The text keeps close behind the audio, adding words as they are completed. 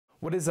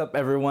What is up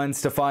everyone,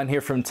 Stefan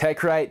here from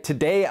TechRight.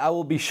 Today I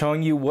will be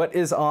showing you what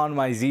is on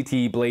my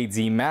ZTE Blade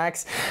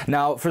Zmax.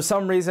 Now for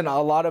some reason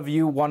a lot of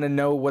you want to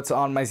know what's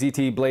on my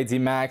ZTE Blade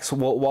Zmax,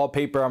 what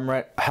wallpaper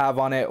I have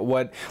on it,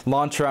 what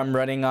launcher I'm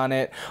running on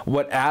it,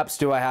 what apps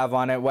do I have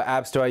on it, what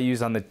apps do I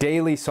use on the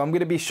daily. So I'm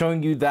going to be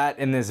showing you that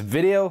in this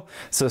video,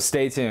 so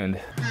stay tuned.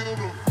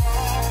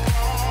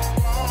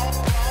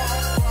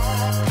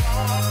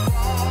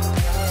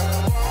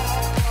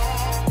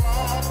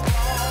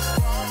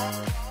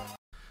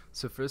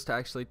 So first, to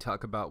actually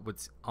talk about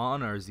what's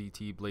on our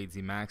ZTE Blade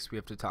Zmax, we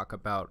have to talk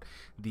about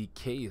the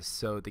case.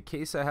 So the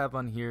case I have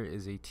on here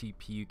is a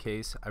TPU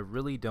case. I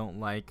really don't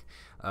like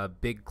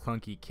big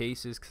clunky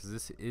cases because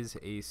this is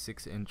a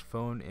 6-inch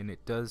phone and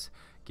it does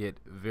get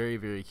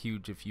very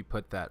huge if you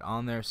put that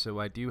on there. So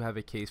I do have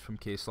a case from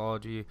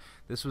Caseology.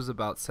 This was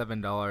about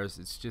 $7.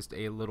 It's just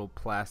a little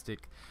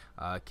plastic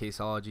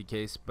Caseology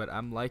case, but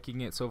I'm liking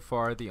it so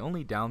far. The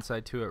only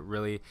downside to it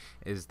really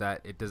is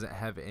that it doesn't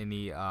have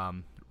any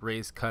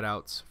raised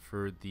cutouts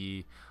for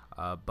the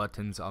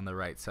buttons on the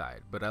right side,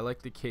 but I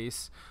like the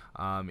case.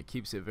 It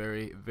keeps it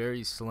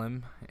very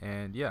slim,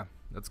 and yeah,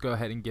 let's go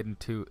ahead and get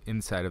into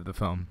inside of the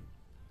phone.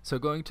 So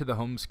going to the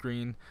home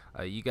screen,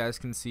 you guys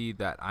can see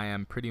that I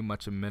am pretty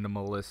much a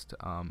minimalist.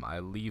 I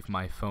leave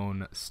my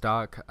phone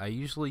stock. I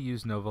usually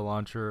use Nova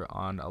Launcher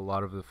on a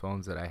lot of the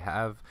phones that I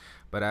have,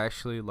 but I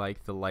actually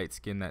like the light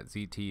skin that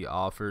ZTE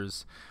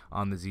offers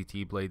on the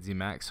ZTE Blade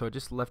Zmax, so I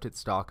just left it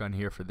stock on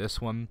here for this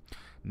one.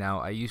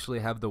 Now I usually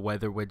have the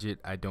weather widget.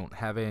 I don't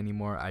have it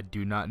anymore. I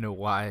do not know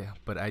why,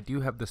 but I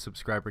do have the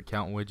subscriber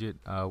count widget.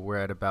 We're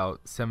at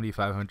about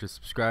 7,500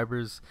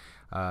 subscribers.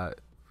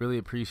 Really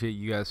appreciate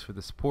you guys for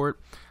the support,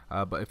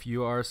 but if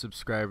you are a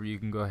subscriber, you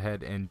can go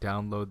ahead and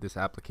download this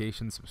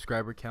application,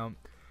 subscriber count,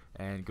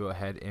 and go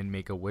ahead and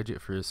make a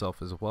widget for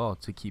yourself as well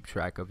to keep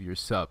track of your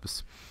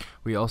subs.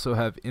 We also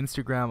have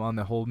Instagram on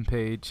the home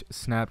page,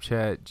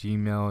 Snapchat,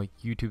 Gmail,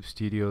 YouTube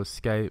Studio,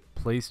 Skype,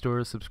 Play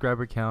Store,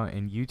 subscriber count,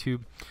 and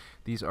YouTube.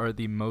 These are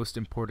the most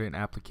important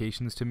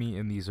applications to me,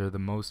 and these are the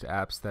most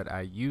apps that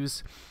I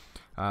use.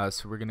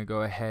 So we're going to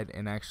go ahead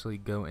and actually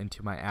go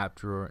into my app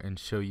drawer and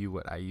show you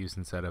what I use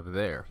inside of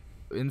there.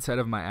 Inside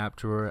of my app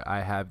drawer,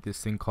 I have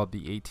this thing called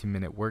the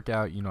 18-minute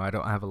workout. You know, I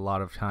don't have a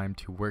lot of time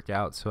to work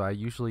out, so I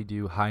usually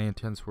do high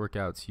intense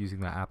workouts using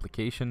that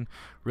application.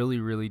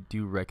 Really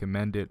do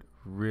recommend it.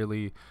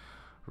 Really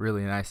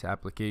nice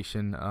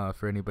application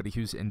for anybody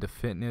who's into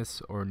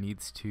fitness or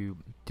needs to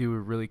do a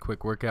really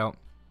quick workout.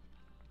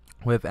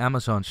 With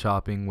Amazon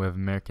Shopping, with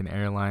American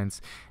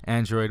Airlines,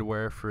 Android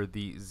Wear for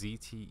the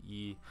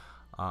ZTE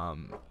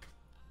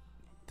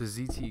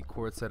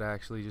quartz that I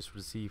actually just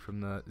received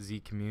from the Z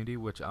community,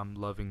 which I'm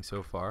loving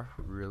so far.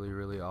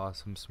 Really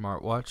awesome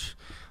smartwatch.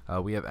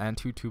 We have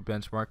Antutu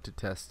benchmark to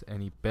test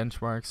any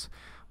benchmarks.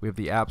 We have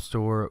the App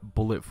Store,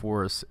 Bullet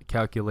Force,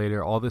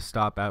 calculator, all the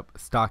stock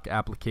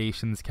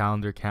applications,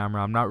 calendar,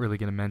 camera. I'm not really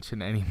going to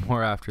mention any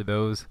more after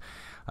those.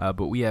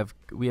 But we have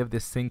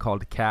this thing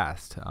called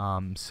Cast.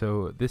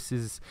 So this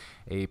is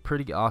a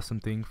pretty awesome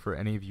thing for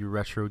any of you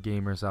retro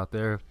gamers out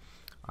there.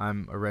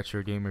 I'm a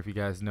retro gamer. If you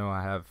guys know,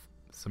 I have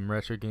some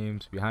retro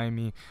games behind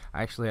me.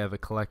 I actually have a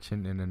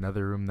collection in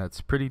another room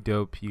that's pretty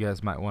dope. You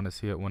guys might want to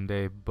see it one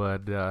day,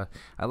 but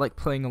I like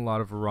playing a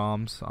lot of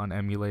ROMs on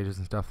emulators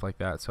and stuff like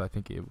that, so I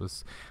think it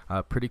was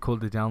pretty cool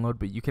to download.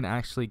 But you can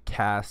actually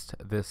cast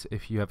this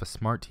if you have a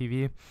smart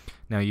TV.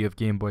 Now you have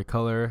Game Boy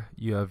Color,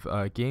 you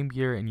have Game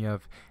Gear, and you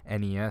have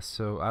NES,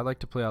 so I like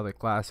to play all the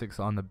classics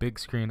on the big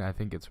screen. I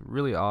think it's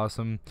really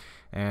awesome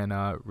and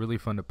really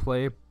fun to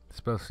play,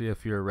 especially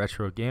if you're a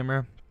retro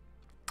gamer.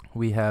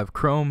 We have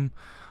Chrome,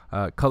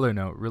 Color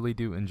Note. Really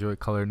do enjoy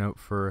Color Note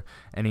for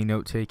any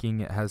note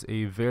taking. It has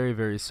a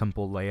very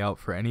simple layout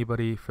for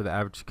anybody. For the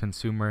average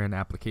consumer and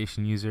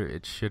application user,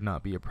 it should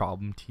not be a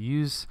problem to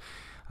use.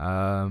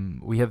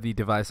 We have the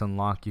device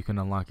unlock. You can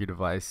unlock your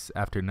device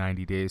after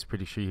 90 days.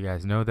 Pretty sure you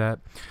guys know that.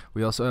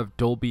 We also have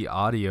Dolby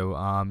Audio,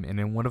 and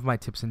in one of my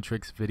tips and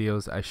tricks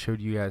videos, I showed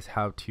you guys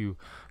how to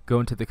go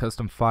into the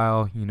custom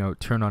file, you know,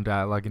 turn on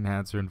dialogue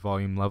enhancer and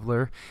volume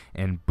leveler,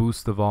 and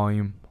boost the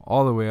volume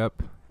all the way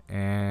up,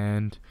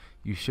 and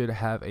you should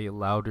have a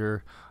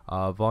louder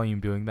volume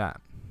doing that.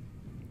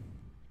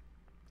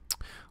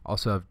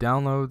 Also have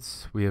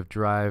downloads. We have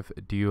Drive,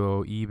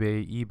 Duo,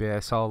 eBay. I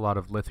saw a lot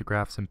of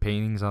lithographs and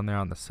paintings on there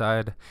on the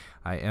side.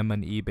 I am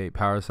an eBay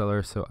power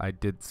seller, so I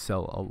did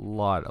sell a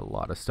lot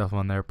of stuff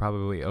on there,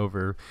 probably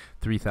over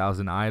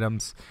 3,000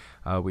 items.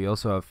 We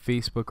also have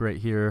Facebook right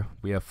here.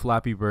 We have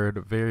Flappy Bird,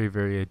 a very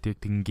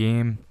addicting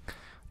game.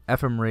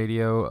 FM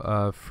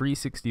radio, free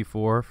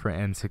 64 for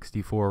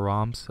N64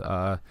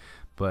 ROMs.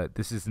 But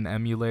this is an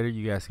emulator.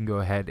 You guys can go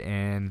ahead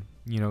and,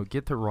 you know,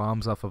 get the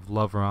ROMs off of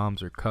Love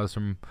ROMs or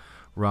Custom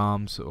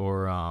ROMs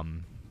or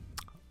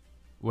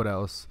what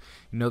else?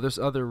 You know, there's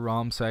other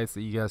ROM sites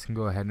that you guys can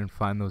go ahead and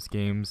find those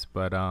games.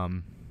 But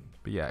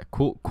yeah,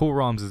 cool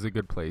ROMs is a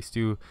good place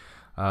too.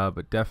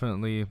 But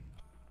definitely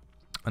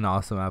an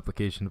awesome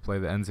application to play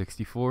the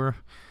N64.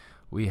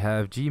 We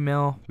have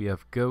Gmail. We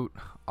have Goat.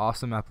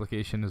 Awesome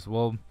application as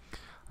well.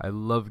 I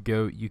love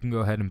GOAT. You can go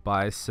ahead and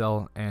buy,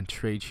 sell, and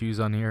trade shoes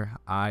on here.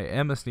 I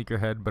am a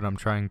sneakerhead, but I'm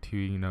trying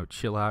to,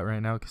 chill out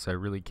right now because I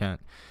really can't,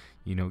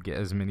 get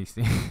as many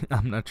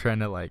I'm not trying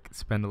to like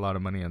spend a lot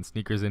of money on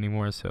sneakers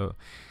anymore. So,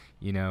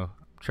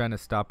 trying to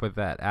stop with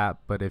that app.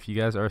 But if you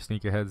guys are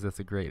sneakerheads, that's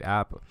a great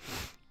app.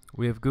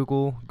 We have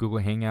Google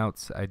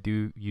Hangouts. I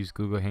do use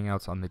Google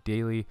Hangouts on the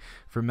daily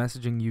for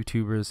messaging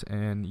YouTubers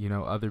and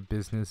other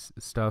business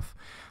stuff.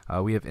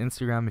 We have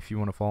Instagram. If you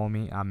want to follow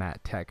me, I'm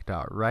at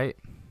tech.right.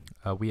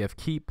 We have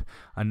Keep,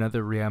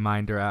 another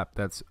reminder app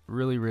that's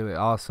really, really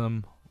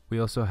awesome. We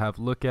also have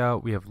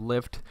Lookout. We have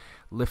Lyft.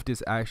 Lyft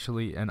is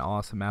actually an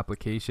awesome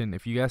application.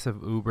 If you guys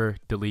have Uber,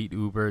 delete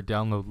Uber,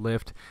 download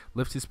Lyft.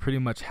 Lyft is pretty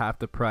much half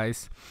the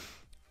price,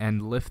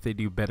 and Lyft, they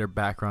do better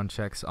background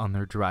checks on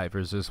their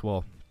drivers as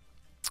well.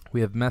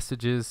 We have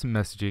Messages,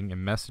 Messaging,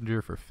 and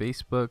Messenger for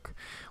Facebook.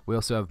 We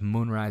also have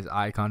Moonrise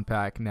Icon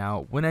Pack.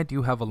 Now, when I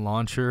do have a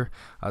launcher,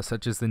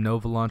 such as the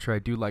Nova launcher, I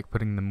do like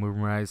putting the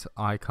Moonrise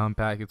Icon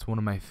Pack. It's one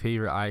of my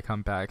favorite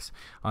icon packs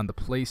on the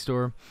Play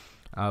Store.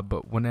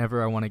 But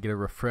whenever I want to get a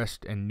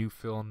refreshed and new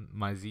feel on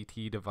my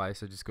ZTE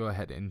device, I just go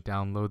ahead and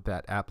download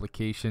that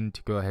application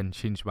to go ahead and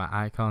change my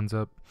icons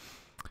up.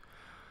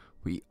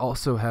 We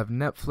also have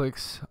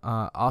Netflix,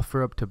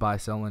 offer up to buy,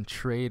 sell, and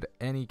trade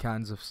any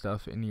kinds of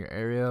stuff in your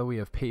area. We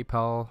have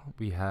PayPal.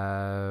 We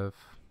have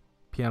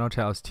Piano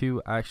Chalice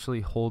 2. I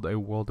actually hold a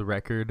world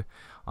record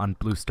on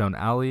Bluestone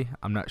Alley.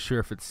 I'm not sure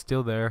if it's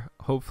still there.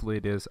 Hopefully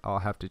it is. I'll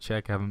have to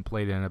check. I haven't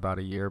played it in about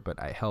a year, but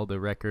I held a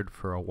record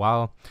for a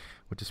while,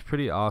 which is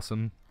pretty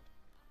awesome.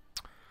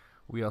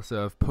 We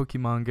also have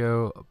Pokemon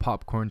Go,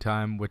 Popcorn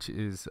Time, which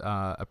is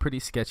a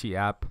pretty sketchy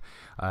app.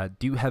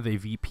 Do have a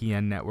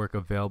VPN network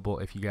available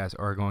if you guys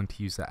are going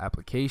to use that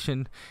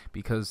application,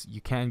 because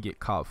you can get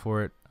caught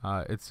for it.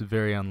 It's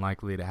very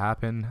unlikely to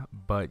happen,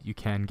 but you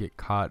can get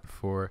caught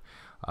for,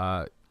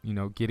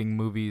 getting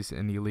movies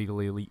and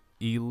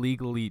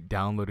illegally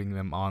downloading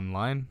them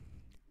online.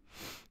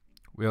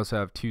 We also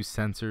have 2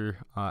 sensor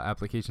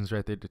applications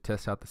right there to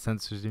test out the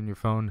sensors in your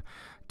phone,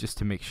 just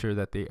to make sure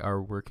that they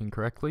are working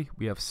correctly.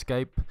 We have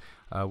Skype,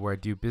 where I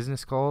do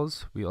business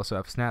calls. We also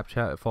have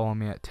Snapchat. Follow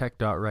me at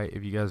tech.right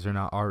if you guys are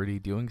not already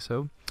doing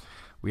so.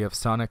 We have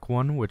Sonic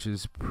 1, which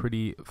is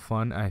pretty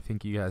fun. I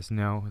think you guys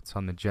know it's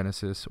on the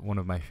Genesis, one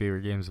of my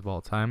favorite games of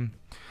all time.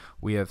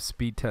 We have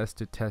Speed Test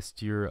to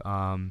test your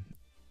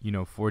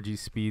 4G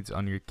speeds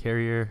on your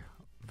carrier.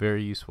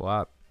 Very useful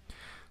app.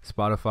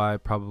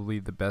 Spotify, probably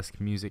the best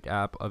music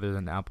app other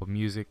than Apple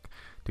Music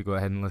to go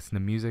ahead and listen to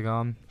music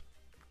on.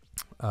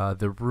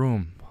 The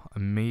Room,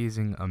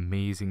 amazing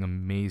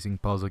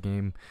puzzle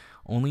game.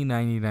 Only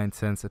 99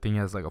 cents. I think it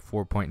has like a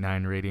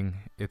 4.9 rating.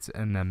 It's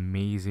an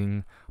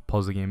amazing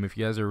puzzle game. If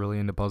you guys are really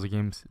into puzzle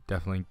games,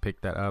 definitely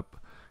pick that up.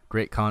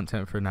 Great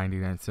content for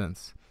 99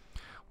 cents.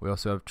 We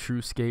also have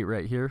True Skate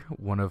right here,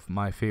 one of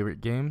my favorite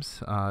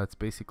games. It's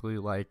basically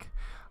like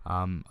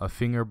a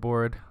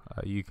fingerboard.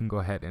 You can go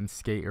ahead and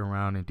skate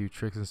around and do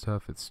tricks and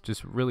stuff. It's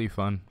just really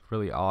fun,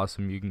 really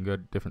awesome. You can go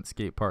to different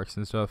skate parks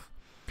and stuff.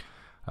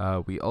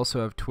 We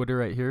also have Twitter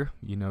right here,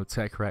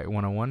 TechRight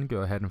 101.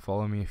 Go ahead and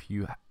follow me if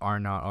you are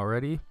not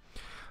already.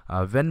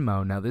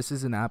 Venmo. Now this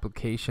is an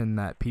application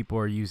that people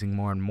are using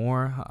more and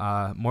more.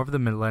 More of the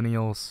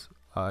millennials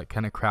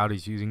kind of crowd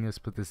is using this,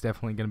 but this is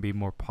definitely going to be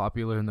more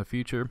popular in the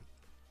future.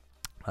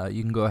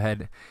 You can go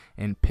ahead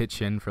and pitch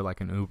in for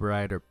like an Uber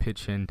ride, or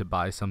pitch in to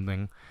buy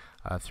something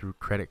through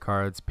credit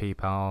cards,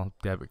 PayPal,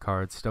 debit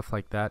cards, stuff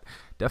like that.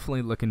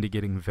 Definitely look into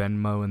getting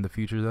Venmo in the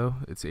future though.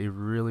 It's a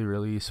really,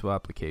 really useful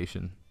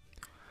application.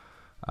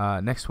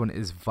 Next one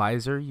is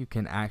Visor. You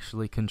can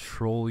actually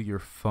control your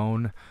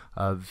phone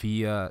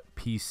via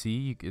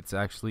PC. It's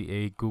actually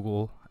a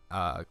Google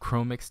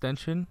Chrome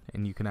extension,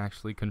 and you can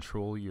actually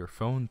control your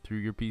phone through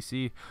your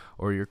PC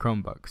or your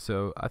Chromebook.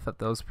 So I thought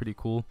that was pretty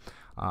cool.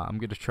 I'm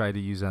going to try to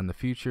use that in the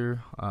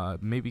future.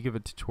 Maybe give a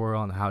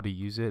tutorial on how to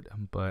use it,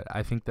 but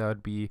I think that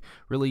would be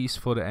really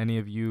useful to any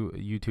of you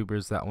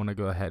YouTubers that want to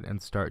go ahead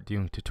and start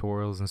doing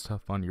tutorials and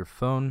stuff on your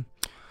phone.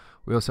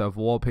 We also have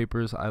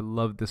Wallpapers. I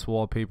love this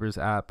Wallpapers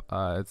app.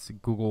 It's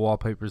Google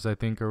Wallpapers, I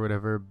think, or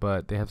whatever,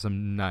 but they have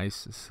some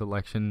nice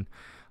selection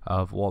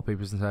of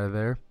wallpapers inside of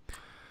there.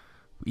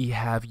 We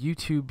have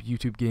YouTube,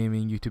 YouTube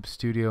Gaming, YouTube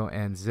Studio,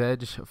 and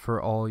Zedge for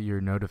all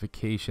your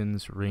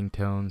notifications,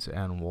 ringtones,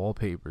 and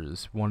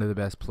wallpapers. One of the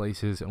best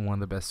places and one of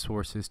the best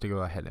sources to go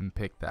ahead and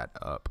pick that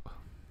up.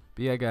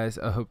 But yeah, guys,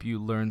 I hope you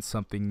learned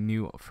something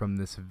new from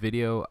this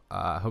video.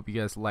 I hope you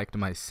guys liked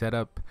my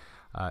setup.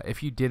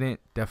 If you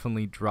didn't,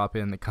 definitely drop it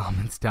in the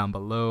comments down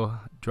below.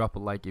 Drop a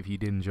like if you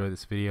did enjoy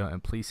this video,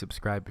 and please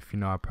subscribe if you're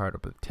not a part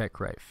of the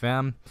TechRight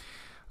fam.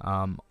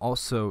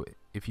 Also,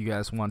 if you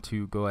guys want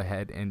to go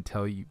ahead and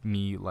tell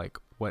me like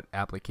what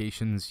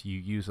applications you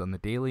use on the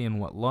daily and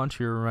what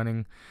launcher you're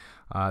running,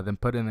 then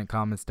put it in the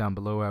comments down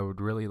below. I would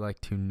really like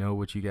to know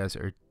what you guys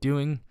are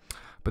doing.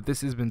 But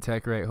this has been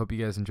TechRight. Hope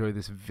you guys enjoyed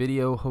this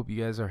video. Hope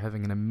you guys are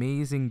having an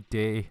amazing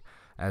day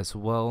as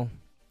well.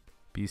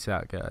 Peace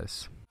out,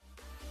 guys.